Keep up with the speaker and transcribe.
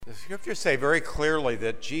The scriptures say very clearly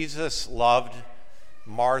that Jesus loved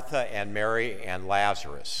Martha and Mary and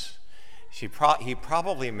Lazarus. He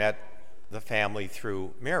probably met the family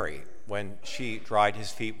through Mary when she dried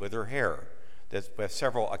his feet with her hair. There's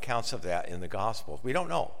several accounts of that in the Gospels. We don't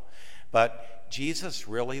know. But Jesus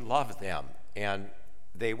really loved them, and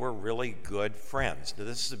they were really good friends. Now,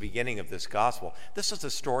 this is the beginning of this gospel. This is the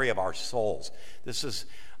story of our souls. This is,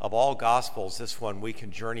 of all gospels, this one we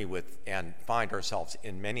can journey with and find ourselves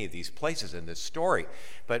in many of these places in this story.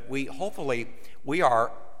 But we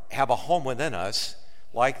have a home within us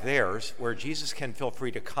like theirs, where Jesus can feel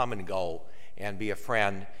free to come and go and be a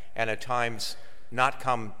friend, and at times not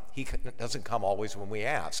come. He doesn't come always when we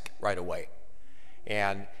ask right away.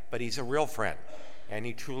 But he's a real friend, and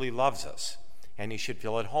he truly loves us, and he should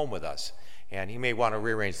feel at home with us. And he may want to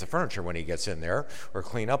rearrange the furniture when he gets in there or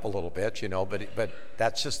clean up a little bit, but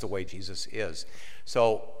that's just the way Jesus is.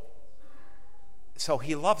 So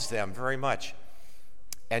he loves them very much.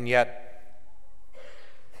 And yet,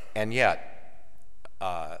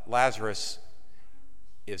 Lazarus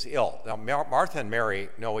is ill. Now, Martha and Mary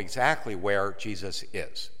know exactly where Jesus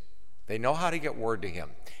is. They know how to get word to him.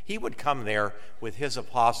 He would come there with his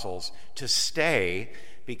apostles to stay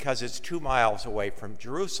because it's 2 miles away from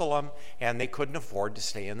Jerusalem, and they couldn't afford to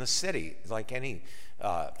stay in the city. Like any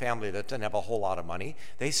family that didn't have a whole lot of money,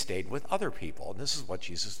 they stayed with other people. And this is what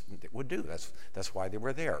Jesus would do. That's why they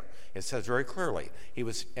were there. It says very clearly. He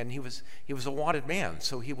was a wanted man,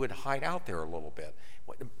 so he would hide out there a little bit.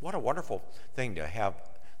 What a wonderful thing to have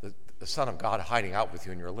the Son of God hiding out with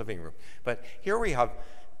you in your living room. But here we have,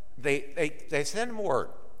 they send word.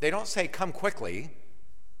 They don't say, come quickly.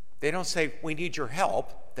 They don't say, we need your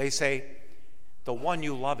help. They say, the one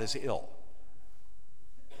you love is ill.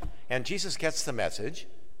 And Jesus gets the message,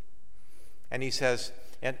 and he says,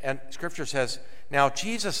 and Scripture says, now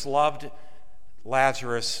Jesus loved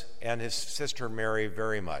Lazarus and his sister Mary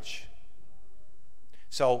very much.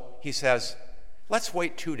 So he says, let's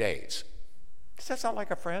wait 2 days. Does that sound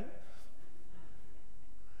like a friend?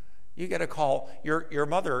 You get a call, your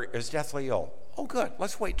mother is deathly ill. Oh, good,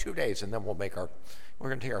 let's wait 2 days, and then we're going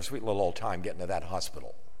to take our sweet little old time getting to that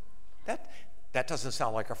hospital. That doesn't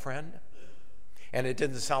sound like a friend. And it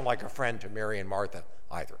didn't sound like a friend to Mary and Martha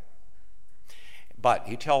either. But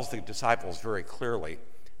he tells the disciples very clearly,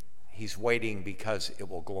 he's waiting because it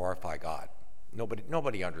will glorify God.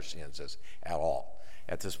 Nobody understands this at all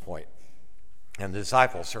at this point. And the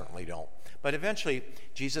disciples certainly don't. But eventually,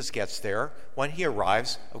 Jesus gets there. When he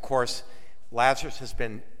arrives, of course, Lazarus has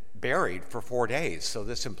been buried for 4 days. So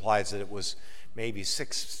this implies that it was maybe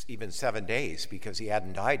 6, even 7 days, because he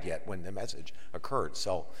hadn't died yet when the message occurred.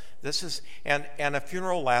 So this is, and a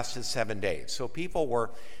funeral lasted 7 days. So people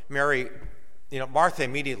were, Martha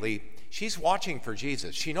immediately, she's watching for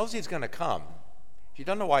Jesus. She knows he's going to come. She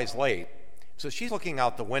doesn't know why he's late. So she's looking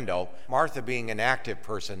out the window. Martha, being an active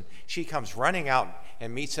person, she comes running out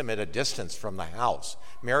and meets him at a distance from the house.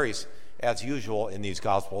 Mary's, as usual in these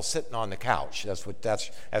Gospels, sitting on the couch.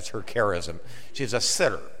 That's her charism. She's a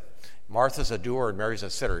sitter. Martha's a doer and Mary's a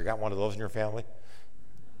sitter. You got one of those in your family?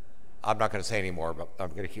 I'm not going to say any more, but I'm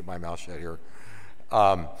going to keep my mouth shut here.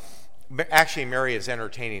 Actually, Mary is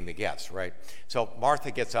entertaining the guests, right? So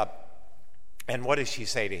Martha gets up, and what does she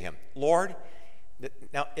say to him? Lord,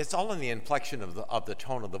 now it's all in the inflection of the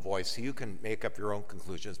tone of the voice, so you can make up your own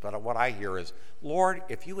conclusions, but what I hear is, Lord,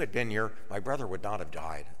 if you had been here, my brother would not have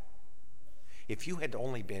died. If you had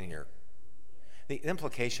only been here. The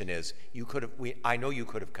implication is, I know you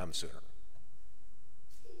could have come sooner.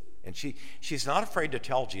 And she's not afraid to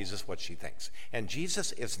tell Jesus what she thinks. And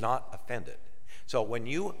Jesus is not offended. So when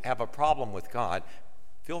you have a problem with God,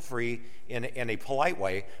 feel free in a polite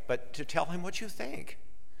way, but to tell him what you think.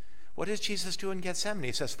 What does Jesus do in Gethsemane?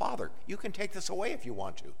 He says, Father, you can take this away if you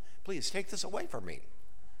want to. Please take this away from me.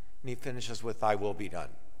 And he finishes with, thy will be done.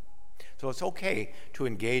 So it's okay to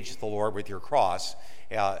engage the Lord with your cross.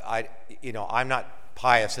 I'm not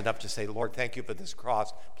pious enough to say, Lord, thank you for this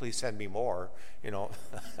cross. Please send me more.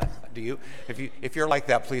 Do you? If you're like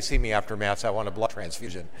that, please see me after Mass. I want a blood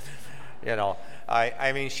transfusion.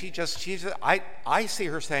 I see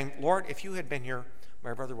her saying, Lord, if you had been here,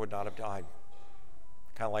 my brother would not have died.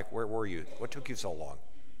 Kind of like, where were you? What took you so long?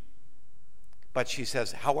 But she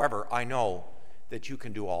says, however, I know that you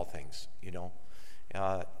can do all things,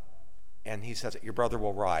 and he says, your brother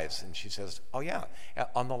will rise. And she says, oh yeah,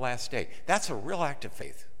 on the last day. That's a real act of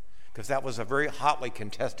faith, because that was a very hotly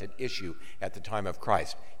contested issue at the time of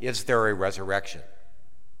Christ. Is there a resurrection?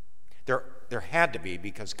 There had to be,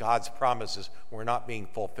 because God's promises were not being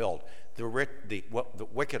fulfilled. The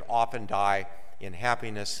wicked often die, in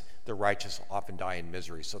happiness, the righteous often die in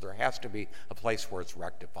misery. So there has to be a place where it's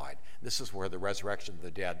rectified. This is where the resurrection of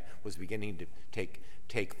the dead was beginning to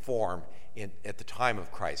take form at the time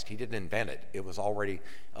of Christ. He didn't invent it. It was already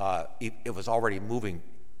moving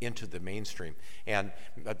into the mainstream.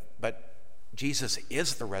 But Jesus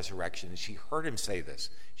is the resurrection. And she heard him say this.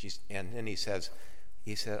 And then he said,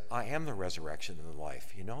 I am the resurrection and the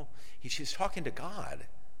life. She's talking to God,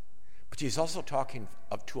 but she's also talking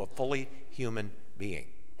to a fully human being.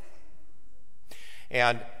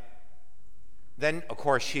 And then, of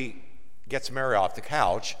course, she gets Mary off the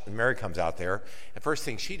couch, and Mary comes out there. The first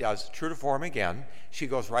thing she does, true to form again, she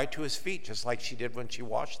goes right to his feet, just like she did when she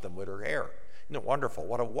washed them with her hair. Isn't it wonderful?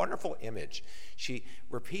 What a wonderful image. She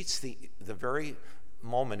repeats the very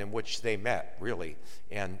moment in which they met, really,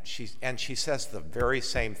 and she says the very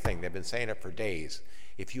same thing. They've been saying it for days.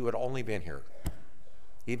 If you had only been here.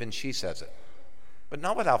 Even she says it. But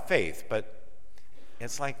not without faith, but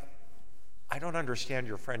it's like, I don't understand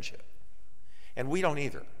your friendship. And we don't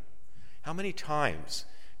either. How many times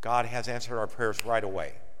God has answered our prayers right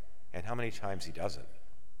away, and how many times he doesn't?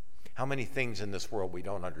 How many things in this world we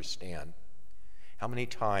don't understand? How many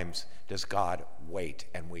times does God wait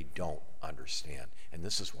and we don't understand? And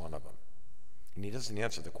this is one of them. And he doesn't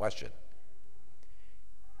answer the question.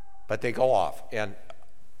 But they go off, and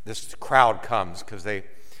this crowd comes because they,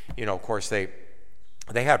 of course, they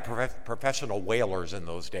had professional wailers in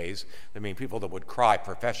those days. I mean, people that would cry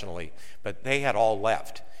professionally, but they had all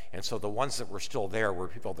left. And so the ones that were still there were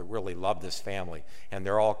people that really loved this family, and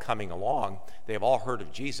they're all coming along. They've all heard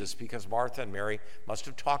of Jesus because Martha and Mary must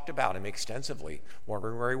have talked about him extensively,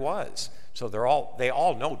 wondering where he was. So they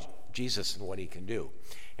all know Jesus and what he can do.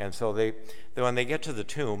 And so when they get to the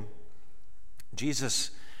tomb,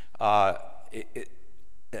 Jesus, I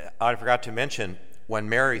forgot to mention, when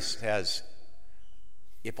Mary says,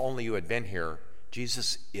 if only you had been here,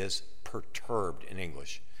 Jesus is perturbed in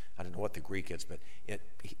English. I don't know what the Greek is, but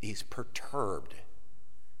he's perturbed.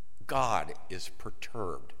 God is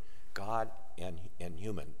perturbed. God and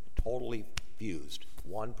human, totally fused,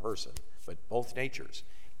 one person, but both natures.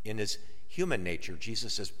 In his human nature,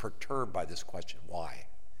 Jesus is perturbed by this question. Why?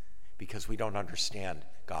 Because we don't understand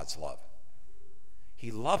God's love.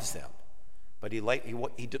 He loves them, but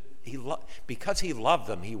because he loved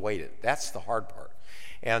them, he waited. That's the hard part.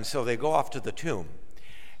 And so they go off to the tomb.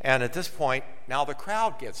 And at this point, now the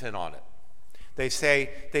crowd gets in on it. They say,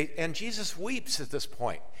 and Jesus weeps at this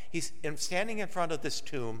point. He's standing in front of this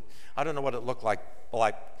tomb. I don't know what it looked like.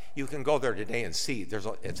 You can go there today and see.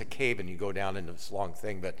 It's a cave, and you go down into this long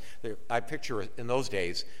thing. But I picture in those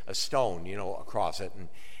days a stone, across it,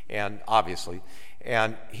 and obviously,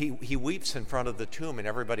 and he weeps in front of the tomb, and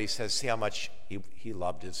everybody says, see how much he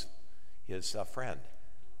loved his friend.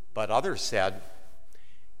 But others said,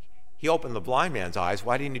 he opened the blind man's eyes.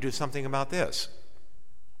 Why didn't he do something about this?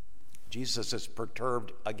 Jesus is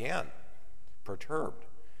perturbed again. Perturbed.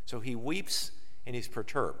 So he weeps and he's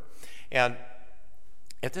perturbed. And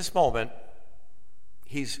at this moment,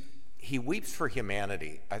 he weeps for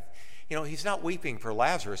humanity. He's not weeping for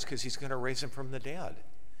Lazarus because he's going to raise him from the dead.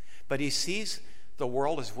 But he sees the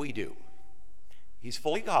world as we do. He's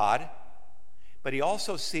fully God, but he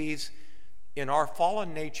also sees in our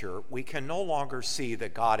fallen nature, we can no longer see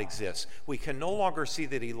that God exists. We can no longer see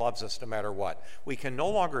that he loves us no matter what. We can no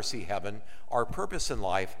longer see heaven, our purpose in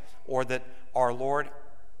life, or that our Lord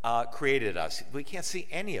created us. We can't see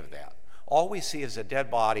any of that. All we see is a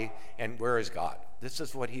dead body, and where is God? This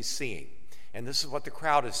is what he's seeing. And this is what the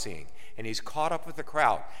crowd is seeing. And he's caught up with the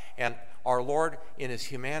crowd. And our Lord, in his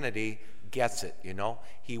humanity, gets it,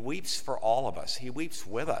 He weeps for all of us. He weeps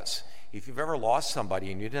with us. If you've ever lost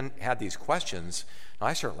somebody and you didn't have these questions, and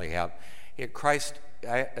I certainly have, Christ,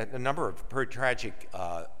 a number of very tragic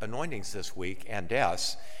anointings this week and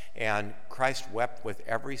deaths, and Christ wept with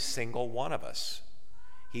every single one of us.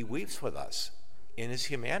 He weeps with us. In his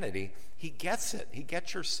humanity, he gets it. He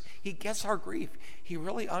gets our grief. He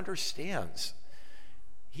really understands.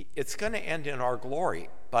 It's going to end in our glory,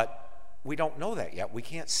 but we don't know that yet. We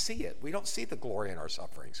can't see it. We don't see the glory in our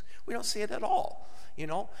sufferings. We don't see it at all.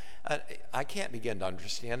 I can't begin to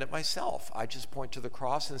understand it myself. I just point to the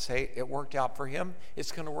cross and say, it worked out for him.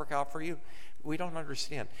 It's going to work out for you. We don't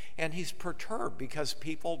understand. And he's perturbed because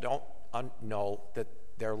people don't know that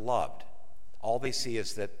they're loved. All they see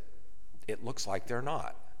is that it looks like they're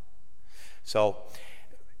not. So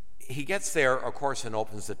he gets there, of course, and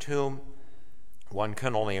opens the tomb. One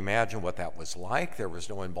can only imagine what that was like. There was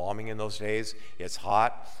no embalming in those days. It's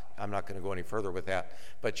hot. I'm not going to go any further with that.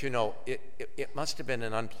 But, it must have been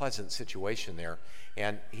an unpleasant situation there.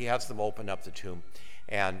 And he has them open up the tomb.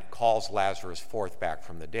 and calls Lazarus forth back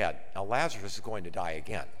from the dead. Now, Lazarus is going to die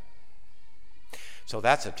again. So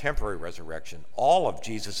that's a temporary resurrection. All of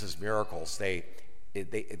Jesus' miracles, they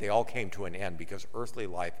all came to an end because earthly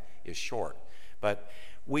life is short. But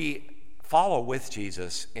we follow with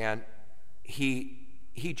Jesus, and he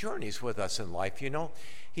journeys with us in life. You know,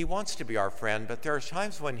 he wants to be our friend, but there are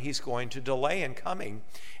times when he's going to delay in coming,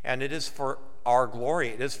 and it is for our glory.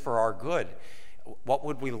 It is for our good. What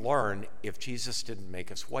would we learn if Jesus didn't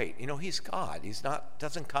make us wait? You know, he's God. He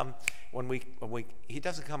doesn't come he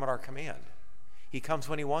doesn't come at our command. He comes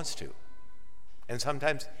when he wants to. And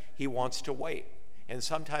sometimes he wants to wait. And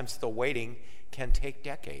sometimes the waiting can take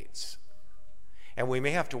decades. And we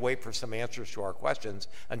may have to wait for some answers to our questions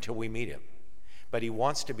until we meet him. But he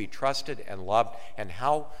wants to be trusted and loved. And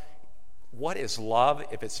what is love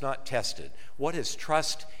if it's not tested? What is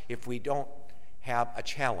trust if we don't have a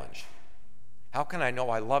challenge? How can I know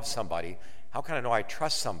I love somebody? How can I know I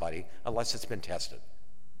trust somebody unless it's been tested?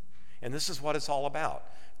 And this is what it's all about.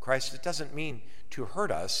 Christ, it doesn't mean to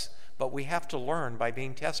hurt us, but we have to learn by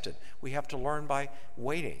being tested. We have to learn by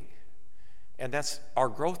waiting. And our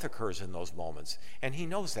growth occurs in those moments. And he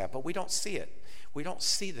knows that, but we don't see it. We don't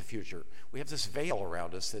see the future. We have this veil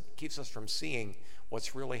around us that keeps us from seeing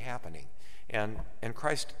what's really happening. And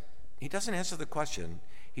Christ, he doesn't answer the question.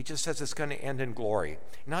 He just says it's going to end in glory.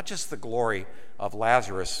 Not just the glory of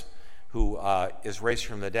Lazarus, who is raised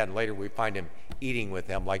from the dead. And later we find him eating with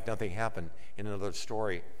them like nothing happened in another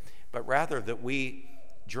story. But rather that we,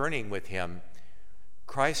 journeying with him,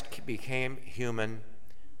 Christ became human,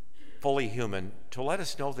 fully human, to let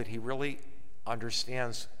us know that he really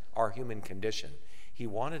understands our human condition. He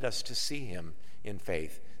wanted us to see him in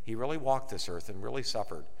faith. He really walked this earth and really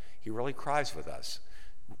suffered. He really cries with us.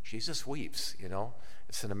 Jesus weeps, you know.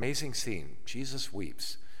 It's an amazing scene. Jesus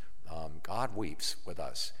weeps. God weeps with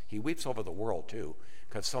us. He weeps over the world too,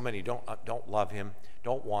 because so many don't love him,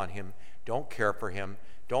 don't want him, don't care for him,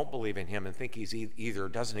 don't believe in him, and think he's either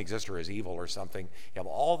doesn't exist or is evil or something. You have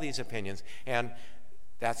all these opinions, and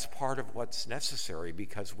that's part of what's necessary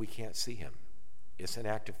because we can't see him. It's an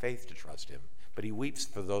act of faith to trust him. But he weeps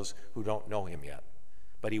for those who don't know him yet.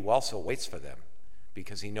 But he also waits for them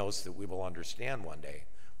because he knows that we will understand one day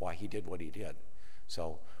why he did what he did.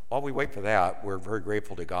 So while we wait for that, we're very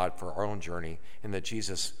grateful to God for our own journey and that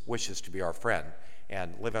Jesus wishes to be our friend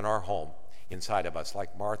and live in our home inside of us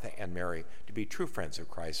like Martha and Mary, to be true friends of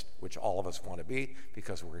Christ, which all of us want to be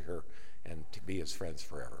because we're here, and to be his friends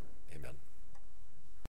forever. Amen.